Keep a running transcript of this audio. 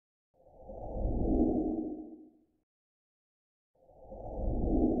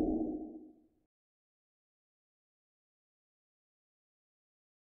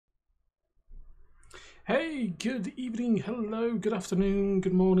Hey, good evening, hello, good afternoon,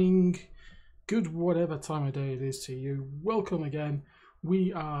 good morning, good whatever time of day it is to you. Welcome again.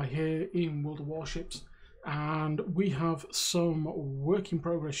 We are here in World of Warships and we have some work in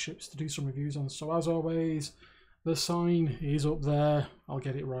progress ships to do some reviews on. So as always, the sign is up there. I'll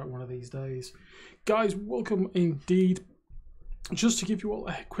get it right one of these days. Guys, welcome indeed. Just to give you all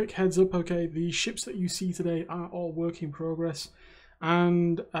a quick heads up, okay, the ships that you see today are all work in progress.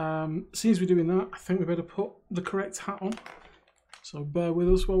 And since we're doing that, I think we better put the correct hat on. So bear with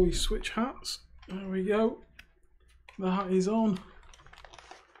us while we switch hats. There we go. The hat is on.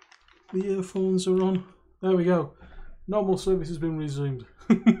 The earphones are on. There we go. Normal service has been resumed.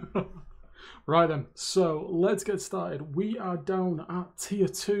 Right then, so let's get started. We are down at tier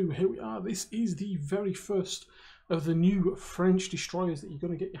 2. Here we are. This is the very first of the new French destroyers that you're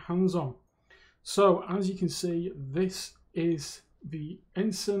going to get your hands on. So as you can see, this is the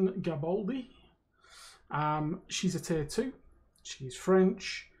Ensign Gabolde. She's a tier 2. She's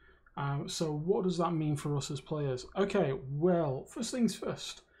French. So what does that mean for us as players? Okay, well, first things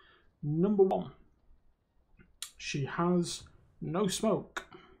first. Number 1. She has no smoke.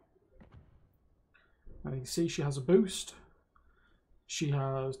 And you can see she has a boost. She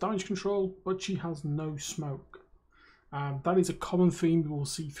has damage control, but she has no smoke. That is a common theme you will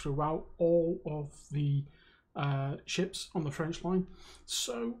see throughout all of the ships on the French line,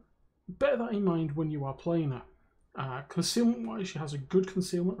 so bear that in mind when you are playing her. Concealment wise, she has a good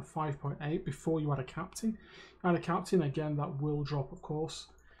concealment of 5.8 before you add a captain. Add a captain, again, that will drop, of course.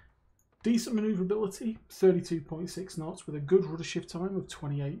 Decent maneuverability, 32.6 knots with a good rudder shift time of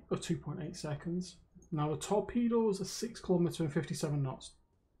 2.8 seconds. Now the torpedoes are 6 km and 57 knots.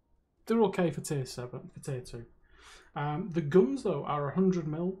 They're okay for tier 7, for tier 2. The guns though are 100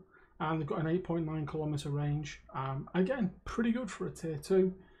 mil. And they've got an 8.9 kilometer range. Again, pretty good for a tier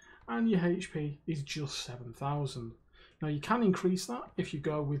 2. And your HP is just 7,000. Now you can increase that if you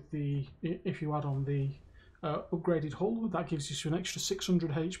go with the, if you add on the upgraded hull. That gives you an extra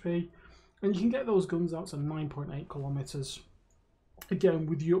 600 HP. And you can get those guns out to 9.8 kilometers. Again,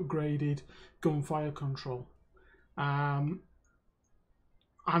 with the upgraded gunfire control. I'm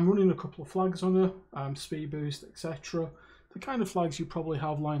running a couple of flags on her, speed boost, etc. The kind of flags you probably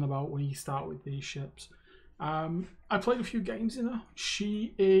have lying about when you start with these ships. I played a few games in her.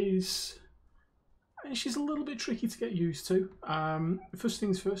 She's a little bit tricky to get used to. First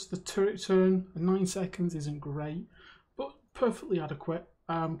things first, the turret turn, 9 seconds isn't great, but perfectly adequate.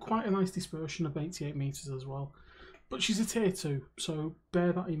 Quite a nice dispersion of 88 meters as well. But she's a tier 2, so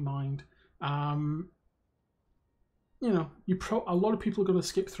bear that in mind. You know, a lot of people are going to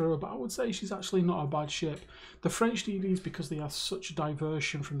skip through her, but I would say she's actually not a bad ship. The French DDs, because they have such a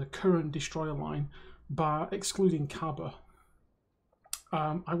diversion from the current destroyer line, by excluding Cabot,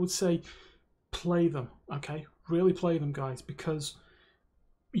 I would say play them, okay? Really play them, guys, because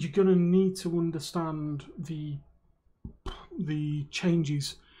you're going to need to understand the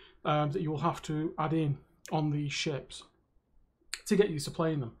changes that you will have to add in on these ships to get used to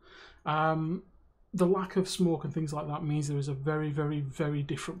playing them. The lack of smoke and things like that means there is a very, very, very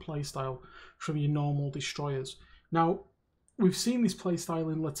different playstyle from your normal destroyers. Now, we've seen this playstyle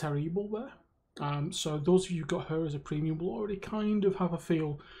in La Terrible there. So those of you who got her as a premium will already kind of have a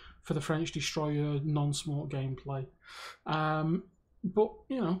feel for the French destroyer non-smoke gameplay. But,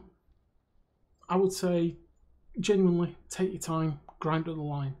 you know, I would say genuinely take your time, grind up the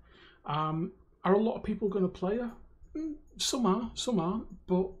line. Are a lot of people going to play her? Some are, some aren't,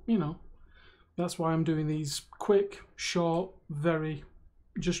 but, you know, that's why I'm doing these quick, short,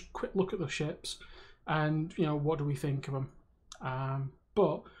 just quick look at the ships and, you know, what do we think of them.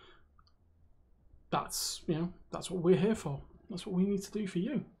 But that's, you know, that's what we're here for. That's what we need to do for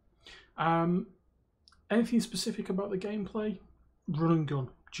you. Anything specific about the gameplay? Run and gun.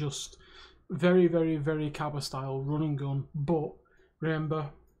 Just very, very, very Cabot style, run and gun. But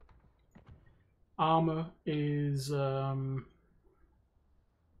remember, armor is... yeah,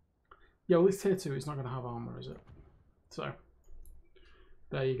 well, this tier 2 is not going to have armor, is it? So,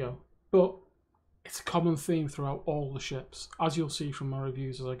 there you go. But it's a common theme throughout all the ships, as you'll see from my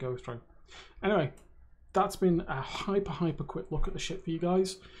reviews as I go through. Anyway, that's been a hyper quick look at the ship for you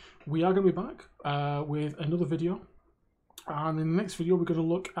guys. We are going to be back with another video. And in the next video, we're going to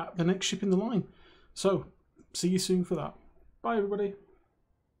look at the next ship in the line. So, see you soon for that. Bye, everybody.